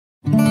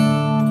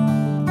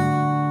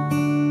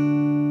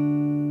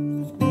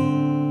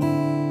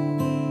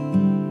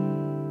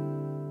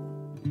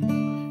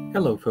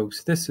Hello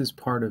folks, this is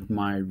part of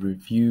my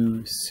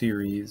review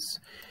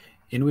series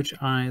in which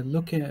I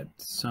look at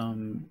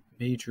some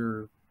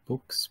major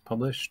books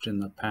published in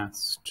the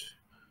past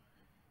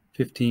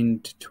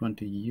 15 to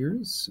 20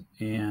 years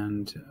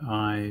and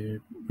I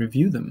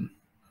review them.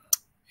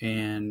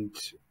 And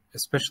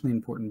especially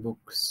important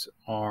books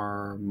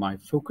are my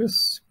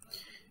focus,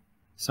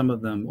 some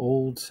of them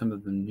old, some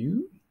of them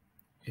new,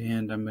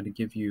 and I'm going to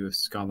give you a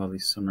scholarly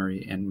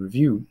summary and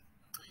review.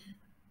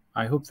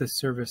 I hope this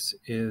service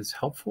is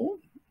helpful.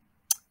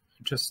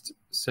 Just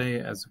say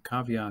as a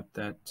caveat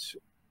that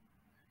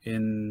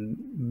in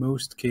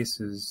most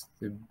cases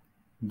the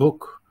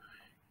book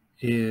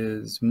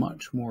is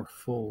much more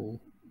full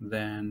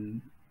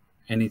than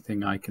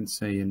anything I can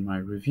say in my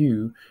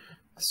review,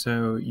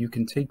 so you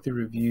can take the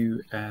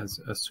review as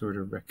a sort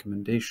of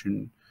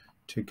recommendation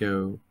to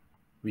go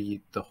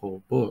read the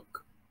whole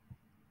book.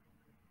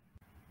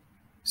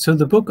 So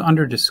the book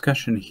under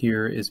discussion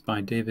here is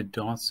by David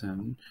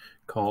Dawson,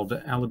 called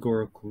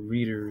Allegorical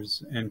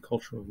Readers and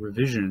Cultural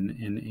Revision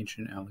in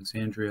Ancient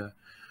Alexandria,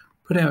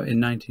 put out in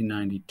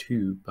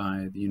 1992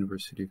 by the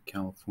University of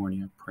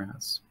California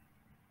Press.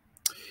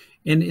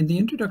 And in the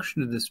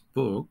introduction to this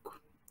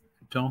book,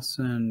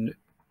 Dawson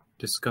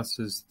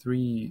discusses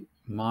three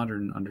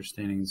modern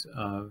understandings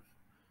of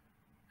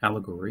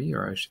allegory,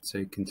 or I should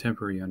say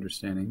contemporary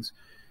understandings.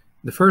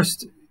 The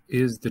first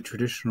is the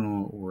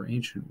traditional or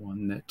ancient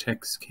one, that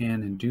texts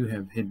can and do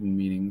have hidden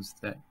meanings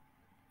that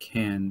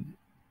can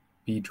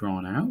be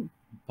drawn out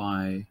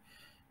by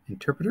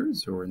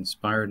interpreters or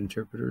inspired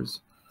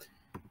interpreters.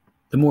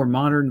 The more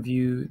modern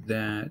view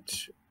that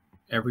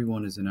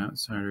everyone is an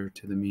outsider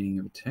to the meaning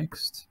of a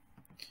text.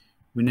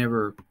 We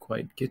never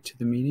quite get to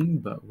the meaning,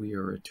 but we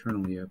are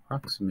eternally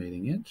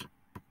approximating it.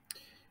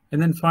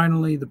 And then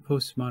finally, the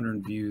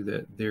postmodern view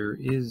that there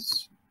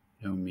is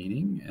no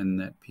meaning and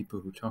that people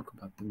who talk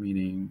about the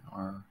meaning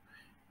are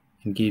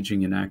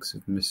engaging in acts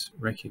of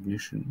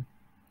misrecognition.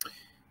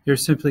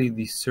 There's simply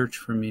the search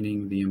for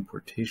meaning, the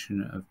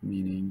importation of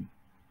meaning,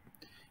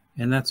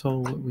 and that's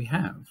all that we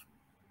have.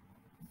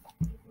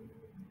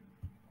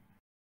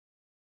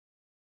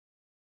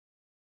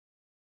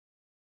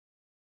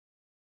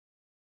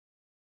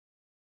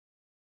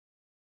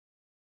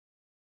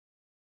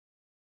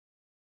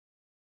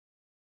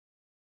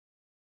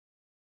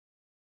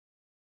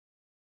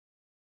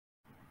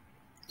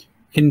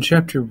 In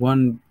chapter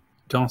 1,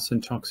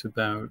 Dawson talks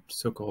about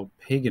so-called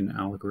pagan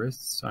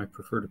allegorists. I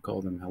prefer to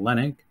call them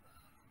Hellenic.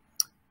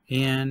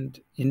 And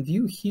in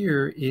view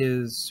here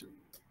is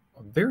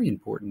a very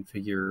important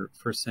figure,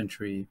 first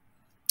century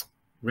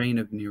reign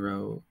of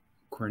Nero,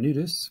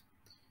 Cornutus,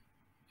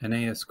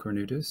 Aeneas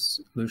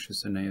Cornutus,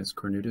 Lucius Aeneas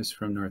Cornutus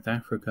from North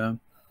Africa,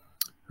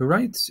 who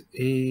writes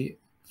a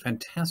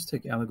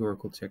fantastic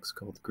allegorical text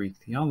called Greek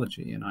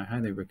Theology, and I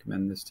highly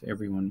recommend this to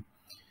everyone.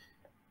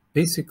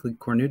 Basically,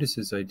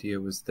 Cornutus's idea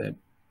was that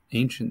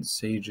ancient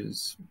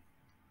sages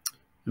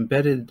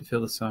embedded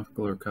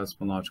philosophical or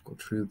cosmological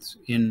truths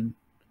in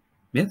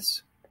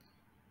myths,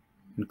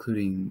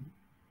 including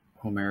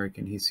Homeric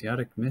and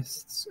Hesiodic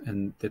myths,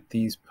 and that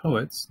these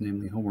poets,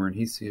 namely Homer and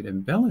Hesiod,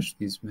 embellished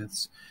these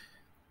myths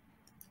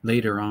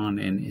later on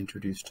and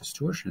introduced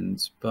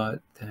distortions,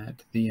 but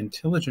that the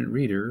intelligent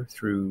reader,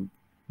 through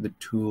the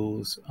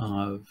tools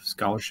of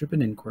scholarship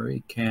and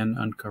inquiry, can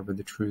uncover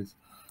the truth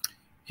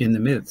in the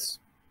myths.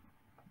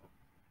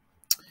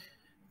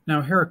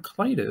 Now,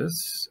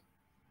 Heraclitus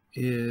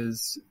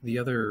is the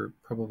other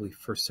probably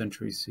first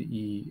century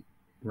CE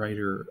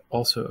writer,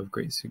 also of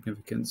great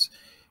significance.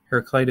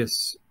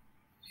 Heraclitus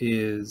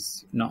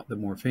is not the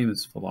more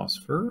famous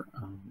philosopher,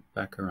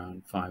 back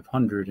around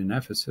 500 in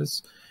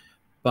Ephesus,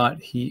 but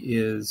he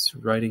is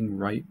writing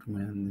right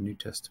when the New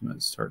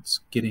Testament starts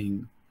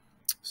getting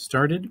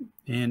started,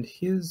 and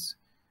his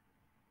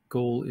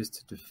goal is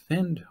to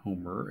defend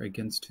Homer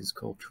against his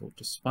cultural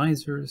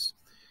despisers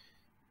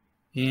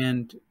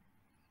and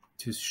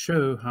to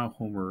show how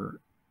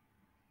Homer,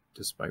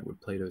 despite what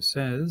Plato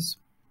says,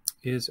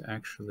 is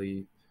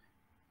actually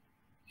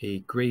a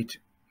great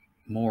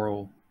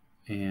moral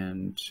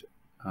and,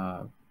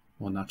 well,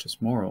 not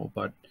just moral,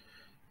 but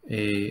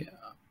an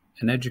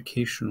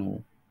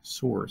educational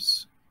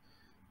source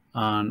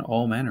on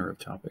all manner of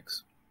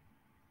topics.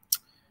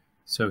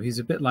 So he's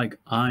a bit like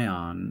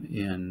Ion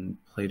in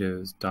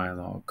Plato's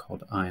dialogue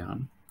called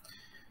Ion.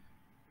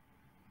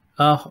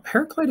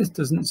 Heraclitus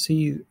doesn't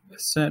see a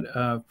set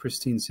of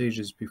pristine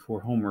sages before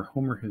Homer.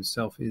 Homer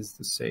himself is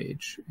the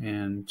sage,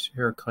 and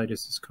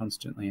Heraclitus is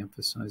constantly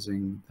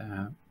emphasizing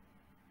that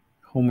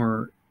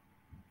Homer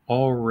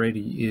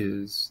already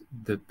is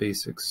the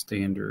basic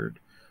standard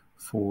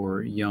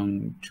for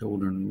young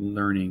children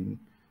learning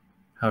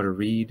how to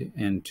read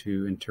and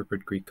to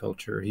interpret Greek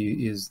culture.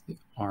 He is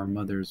our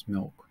mother's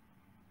milk,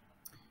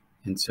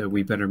 and so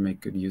we better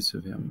make good use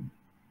of him.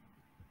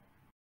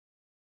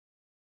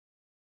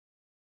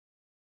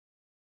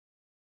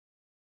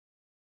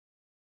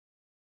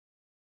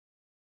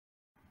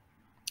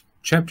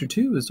 Chapter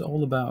 2 is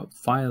all about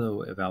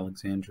Philo of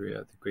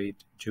Alexandria, the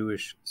great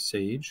Jewish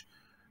sage,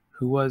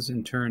 who was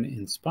in turn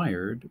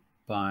inspired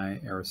by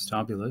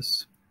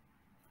Aristobulus,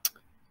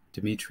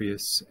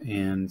 Demetrius,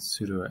 and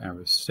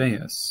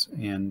Pseudo-Aristeas.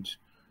 And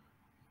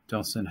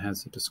Dawson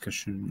has a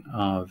discussion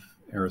of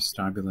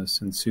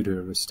Aristobulus and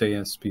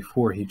Pseudo-Aristeas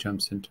before he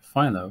jumps into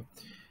Philo.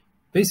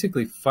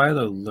 Basically,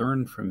 Philo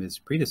learned from his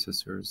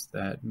predecessors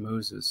that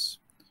Moses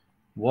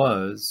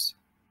was,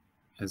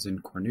 as in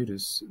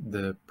Cornutus,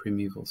 the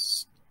primeval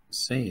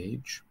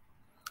sage.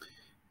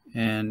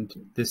 And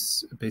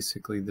this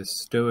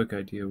Stoic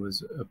idea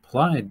was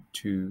applied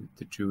to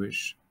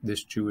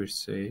this Jewish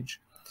sage,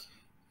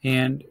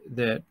 and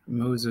that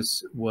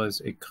Moses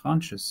was a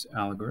conscious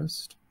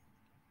allegorist,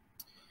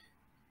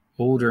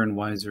 older and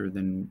wiser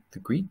than the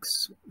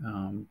Greeks,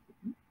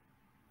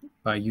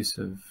 by use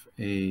of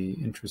a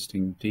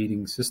interesting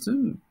dating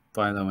system.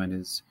 Philo and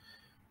his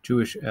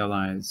Jewish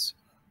allies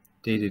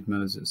dated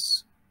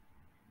Moses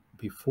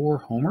before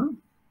Homer.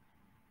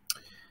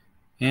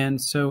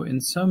 And so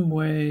in some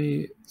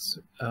ways,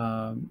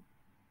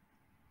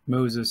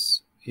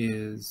 Moses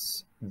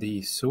is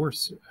the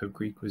source of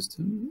Greek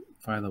wisdom.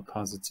 Philo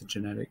posits a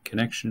genetic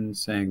connection,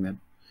 saying that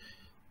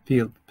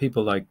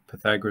people like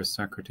Pythagoras,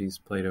 Socrates,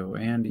 Plato,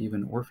 and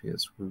even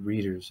Orpheus were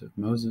readers of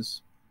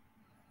Moses.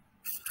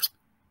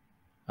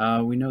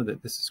 We know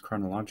that this is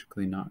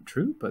chronologically not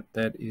true, but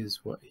that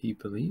is what he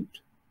believed.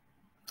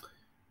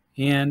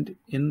 And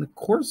in the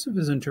course of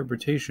his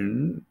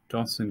interpretation,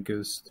 Dawson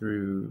goes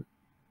through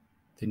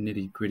the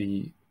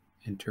nitty-gritty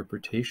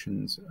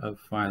interpretations of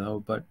Philo,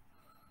 but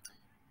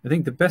I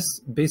think the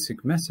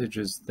basic message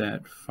is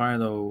that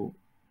Philo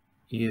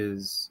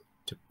is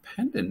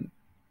dependent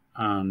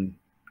on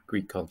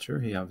Greek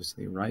culture. He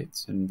obviously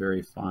writes in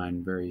very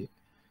fine, very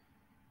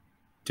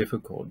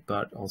difficult,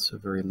 but also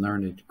very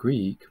learned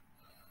Greek.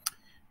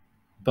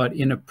 But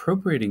in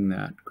appropriating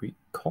that Greek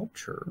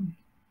culture,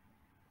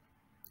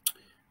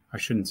 I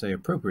shouldn't say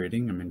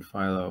appropriating, I mean,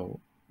 Philo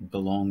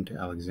belonged to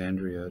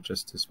Alexandria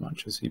just as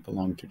much as he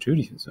belonged to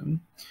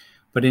Judaism.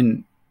 But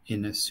in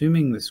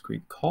assuming this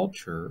Greek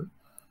culture,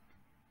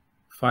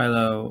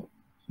 Philo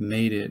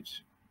made it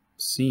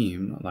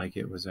seem like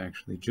it was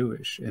actually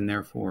Jewish, and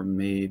therefore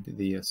made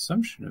the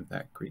assumption of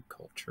that Greek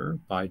culture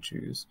by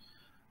Jews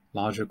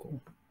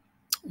logical.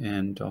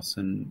 And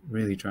Dawson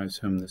really drives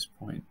home this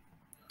point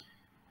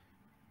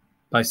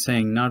by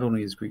saying not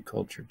only is Greek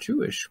culture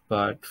Jewish,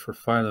 but for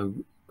Philo,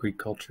 Greek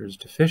culture is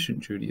deficient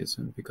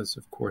Judaism, because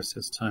of course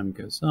as time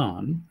goes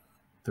on,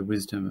 the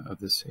wisdom of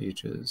the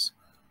sages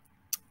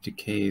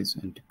decays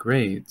and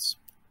degrades.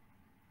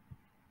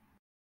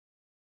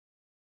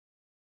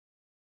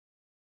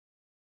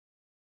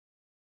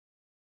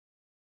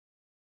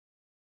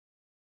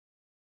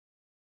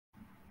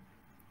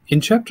 In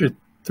chapter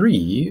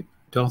 3,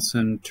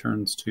 Dawson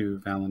turns to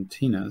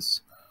Valentinus.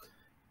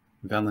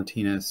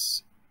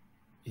 Valentinus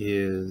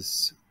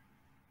is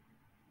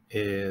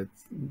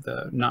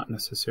not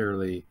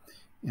necessarily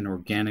and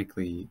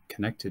organically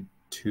connected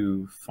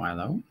to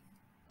Philo,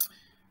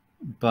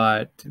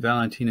 but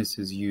Valentinus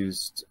is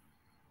used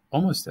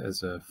almost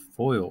as a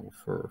foil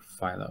for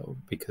Philo,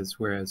 because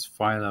whereas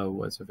Philo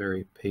was a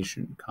very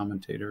patient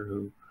commentator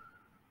who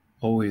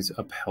always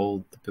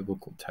upheld the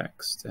biblical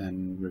text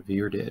and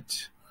revered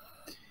it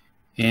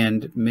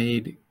and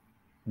made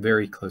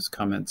very close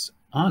comments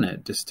on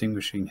it,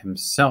 distinguishing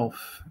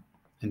himself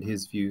and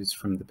his views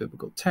from the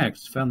biblical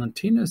text,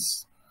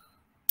 Valentinus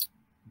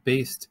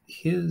based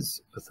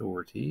his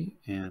authority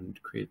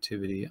and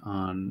creativity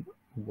on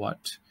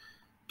what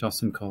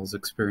Dawson calls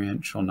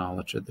experiential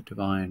knowledge of the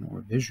divine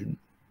or vision.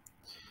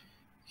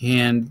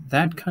 And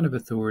that kind of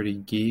authority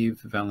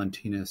gave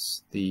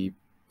Valentinus the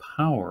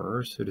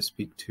power, so to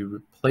speak, to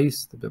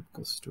replace the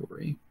biblical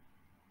story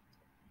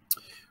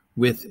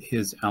with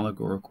his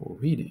allegorical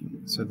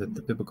reading, so that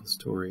the biblical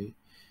story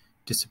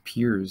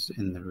disappears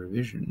in the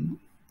revision.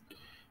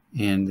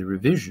 And the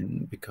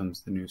revision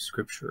becomes the new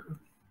scripture,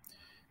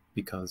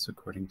 because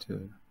according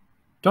to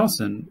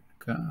Dawson,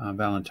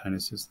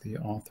 Valentinus is the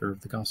author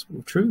of the Gospel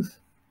of Truth.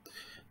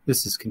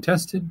 This is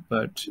contested,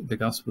 but the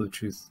Gospel of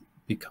Truth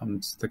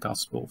becomes the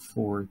gospel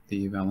for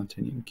the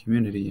Valentinian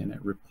community, and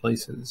it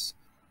replaces,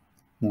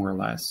 more or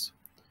less,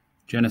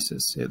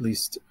 Genesis, at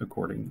least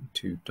according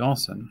to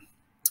Dawson.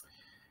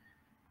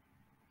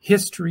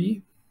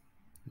 History,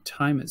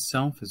 time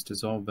itself, is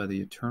dissolved by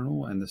the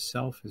eternal, and the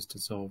self is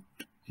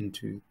dissolved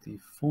into the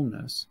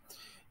fullness.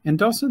 And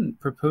Dawson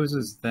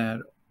proposes that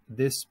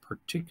this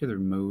particular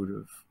mode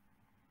of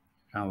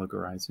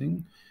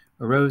allegorizing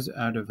arose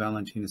out of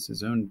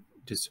Valentinus's own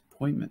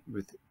disappointment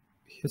with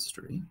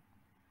history,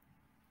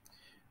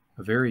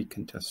 a very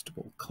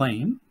contestable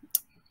claim,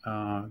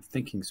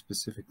 thinking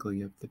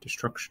specifically of the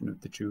destruction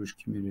of the Jewish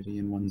community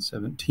in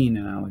 117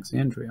 in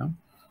Alexandria.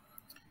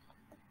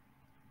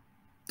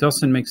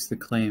 Dawson makes the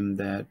claim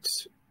that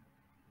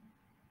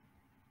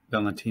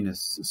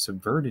Valentinus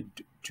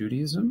subverted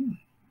Judaism,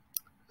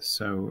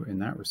 so in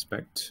that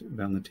respect,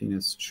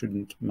 Valentinus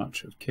shouldn't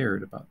much have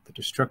cared about the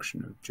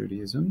destruction of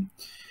Judaism.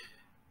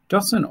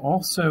 Dawson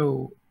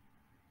also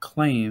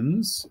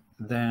claims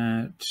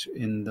that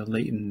in the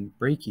latent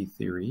brachy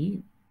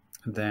theory,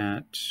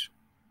 that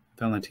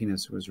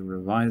Valentinus was a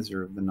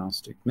reviser of the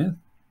Gnostic myth.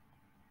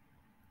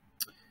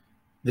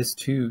 This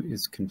too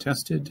is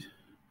contested,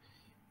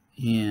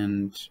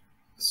 and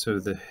so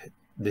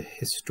the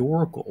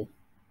historical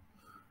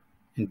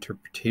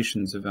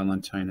interpretations of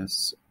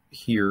Valentinus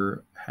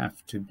here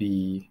have to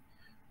be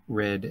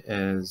read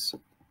as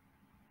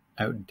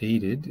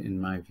outdated,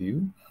 in my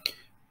view.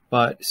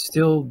 But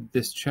still,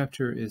 this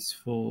chapter is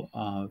full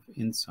of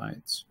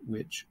insights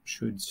which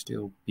should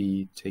still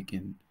be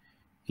taken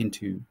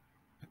into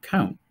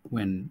account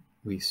when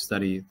we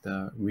study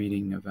the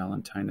reading of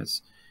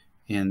Valentinus.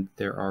 And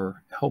there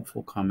are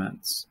helpful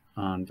comments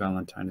on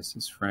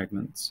Valentinus's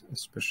fragments,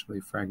 especially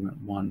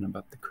fragment 1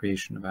 about the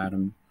creation of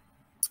Adam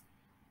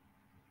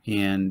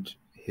and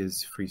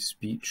his free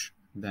speech,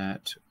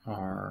 that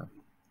are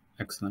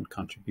excellent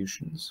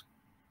contributions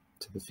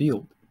to the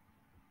field.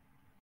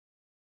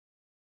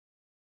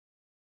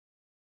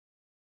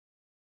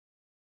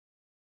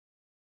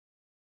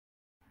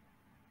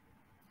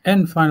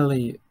 And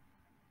finally,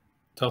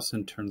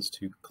 Dawson turns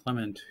to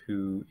Clement,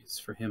 who is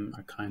for him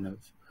a kind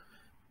of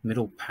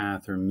middle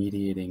path or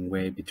mediating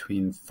way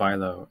between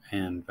Philo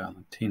and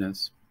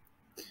Valentinus.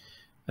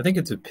 I think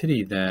it's a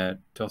pity that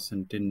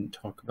Dawson didn't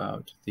talk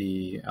about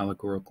the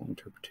allegorical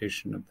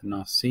interpretation of the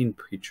Nicene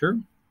preacher,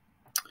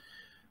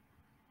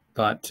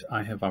 but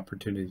I have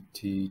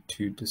opportunity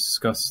to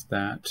discuss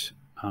that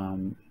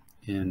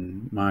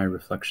in my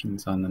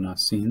reflections on the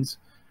Nicenes.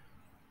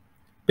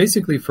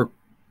 Basically,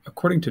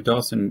 according to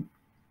Dawson,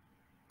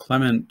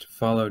 Clement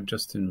followed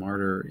Justin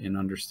Martyr in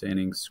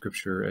understanding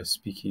Scripture as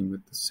speaking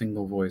with the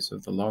single voice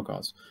of the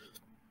Logos,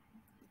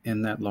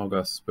 and that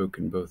Logos spoke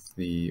in both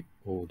the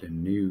Old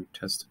and New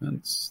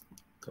Testaments,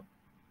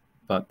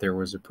 but there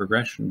was a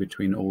progression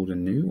between Old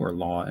and New, or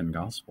Law and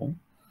Gospel.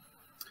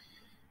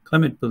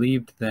 Clement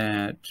believed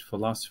that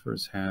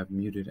philosophers have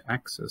muted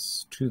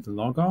access to the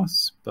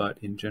Logos, but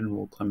in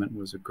general, Clement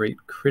was a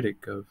great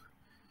critic of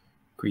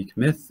Greek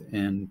myth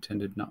and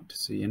tended not to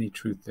see any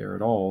truth there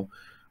at all,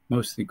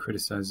 mostly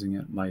criticizing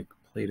it like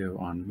Plato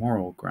on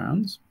moral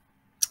grounds.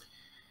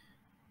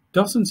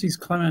 Dawson sees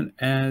Clement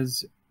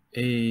as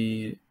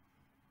an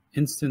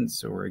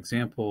instance or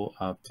example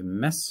of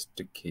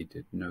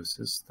domesticated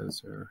gnosis.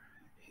 That's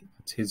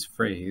his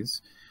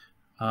phrase.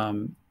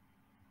 And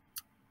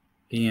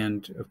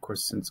of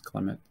course, since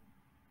Clement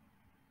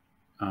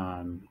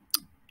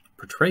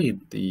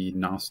portrayed the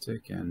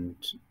Gnostic and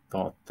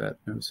thought that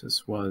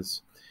gnosis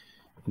was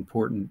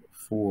important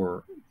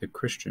for the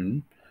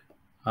Christian,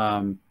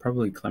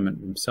 probably Clement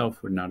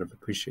himself would not have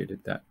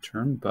appreciated that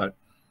term, but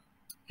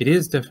it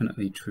is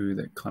definitely true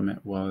that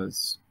Clement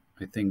was,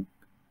 I think,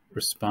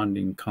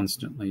 responding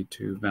constantly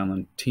to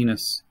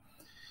Valentinus.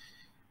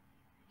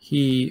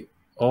 He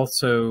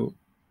also,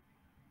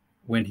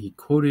 when he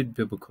quoted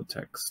biblical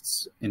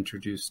texts,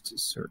 introduced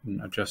certain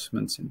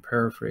adjustments and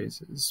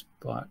paraphrases,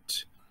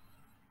 but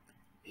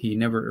he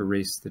never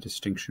erased the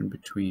distinction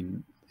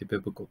between the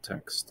biblical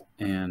text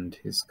and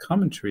his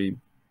commentary.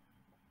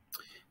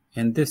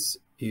 And this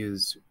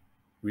is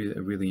really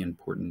a really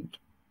important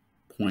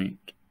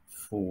point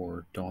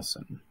for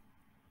Dawson.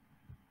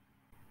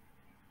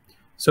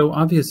 So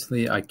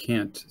obviously I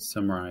can't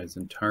summarize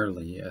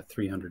entirely a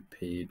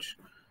 300-page,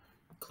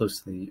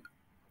 closely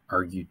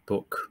argued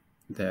book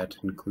that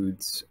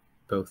includes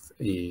both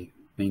a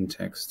main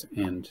text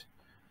and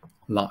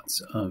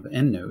lots of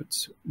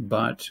endnotes,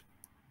 but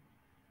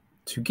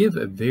to give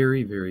a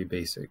very, very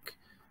basic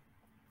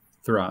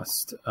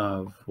thrust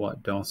of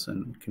what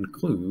Dawson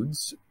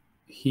concludes,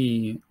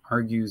 he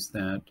argues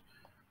that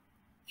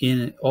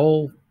in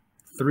all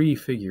three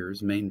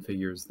figures, main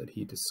figures that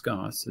he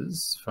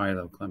discusses,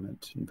 Philo,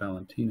 Clement, and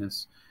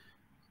Valentinus,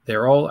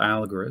 they're all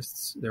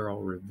allegorists, they're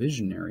all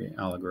revisionary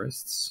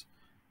allegorists,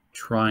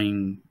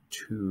 trying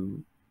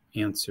to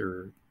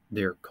answer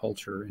their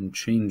culture and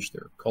change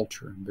their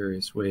culture in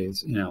various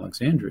ways in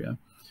Alexandria.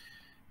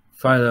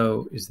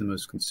 Philo is the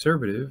most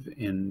conservative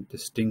in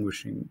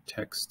distinguishing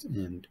text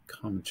and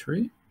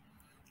commentary,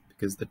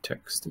 because the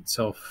text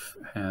itself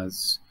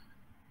has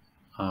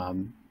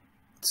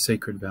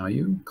sacred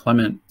value.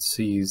 Clement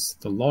sees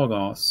the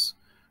Logos,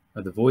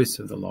 or the voice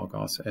of the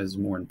Logos, as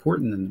more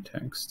important than the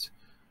text.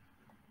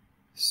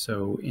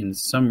 So in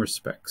some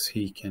respects,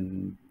 he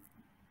can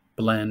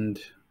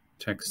blend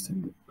text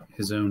and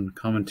his own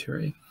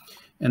commentary.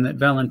 And that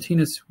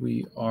Valentinus,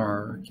 we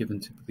are given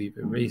to believe,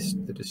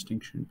 erased the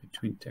distinction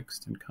between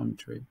text and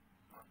commentary.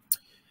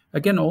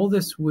 Again, all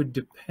this would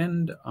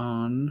depend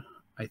on,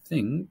 I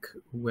think,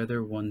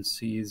 whether one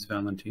sees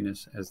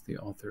Valentinus as the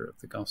author of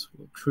the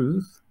Gospel of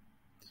Truth,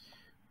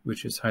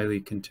 which is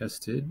highly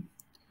contested.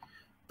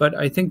 But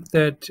I think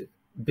that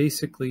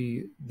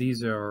basically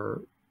these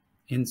are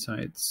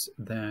insights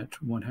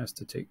that one has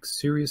to take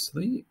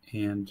seriously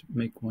and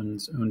make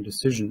one's own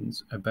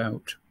decisions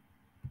about.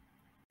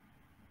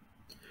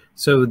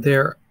 So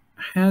there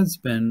has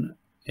been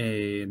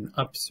an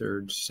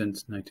upsurge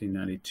since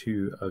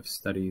 1992 of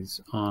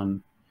studies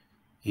on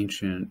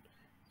ancient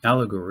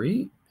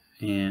allegory,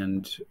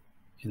 and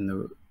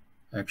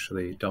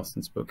actually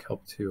Dawson's book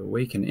helped to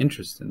awaken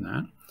interest in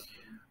that.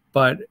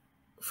 But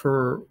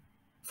for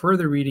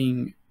further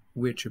reading,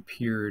 which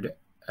appeared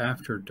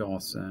after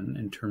Dawson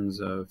in terms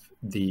of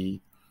the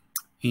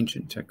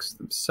ancient texts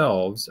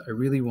themselves, I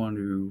really want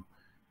to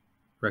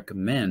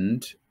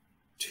recommend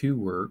two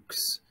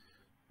works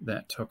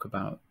that talk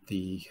about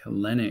the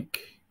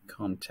Hellenic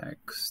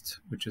context,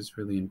 which is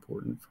really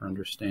important for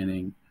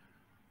understanding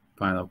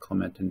Philo,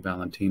 Clement, and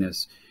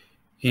Valentinus.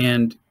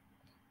 And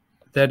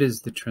that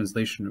is the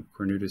translation of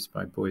Cornutus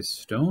by Boyce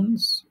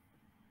Stones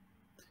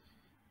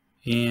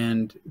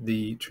and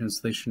the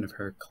translation of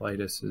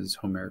Heraclitus's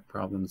Homeric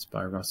Problems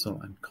by Russell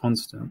and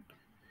Constant.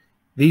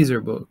 These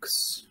are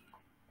books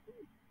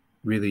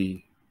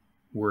really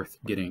worth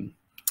getting.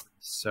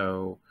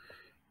 So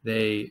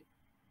they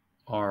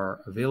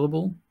are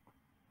available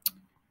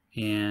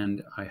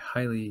and I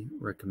highly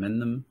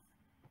recommend them.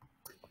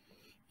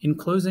 In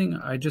closing,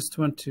 I just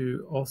want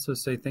to also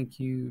say thank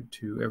you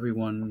to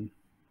everyone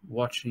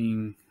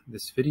watching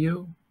this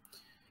video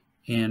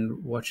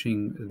and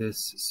watching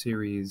this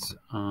series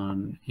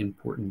on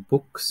important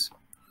books.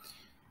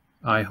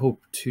 I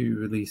hope to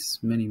release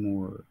many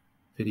more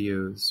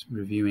videos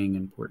reviewing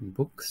important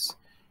books,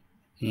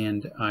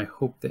 and I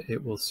hope that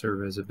it will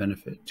serve as a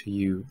benefit to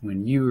you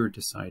when you are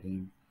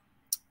deciding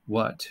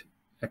what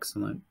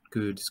excellent,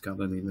 good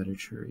scholarly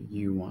literature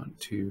you want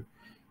to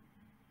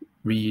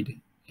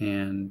read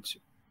and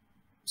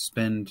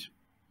spend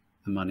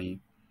the money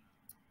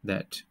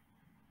that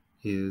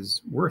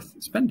is worth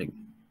spending.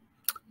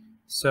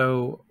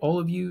 So all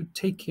of you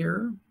take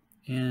care,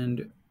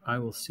 and I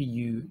will see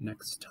you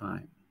next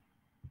time.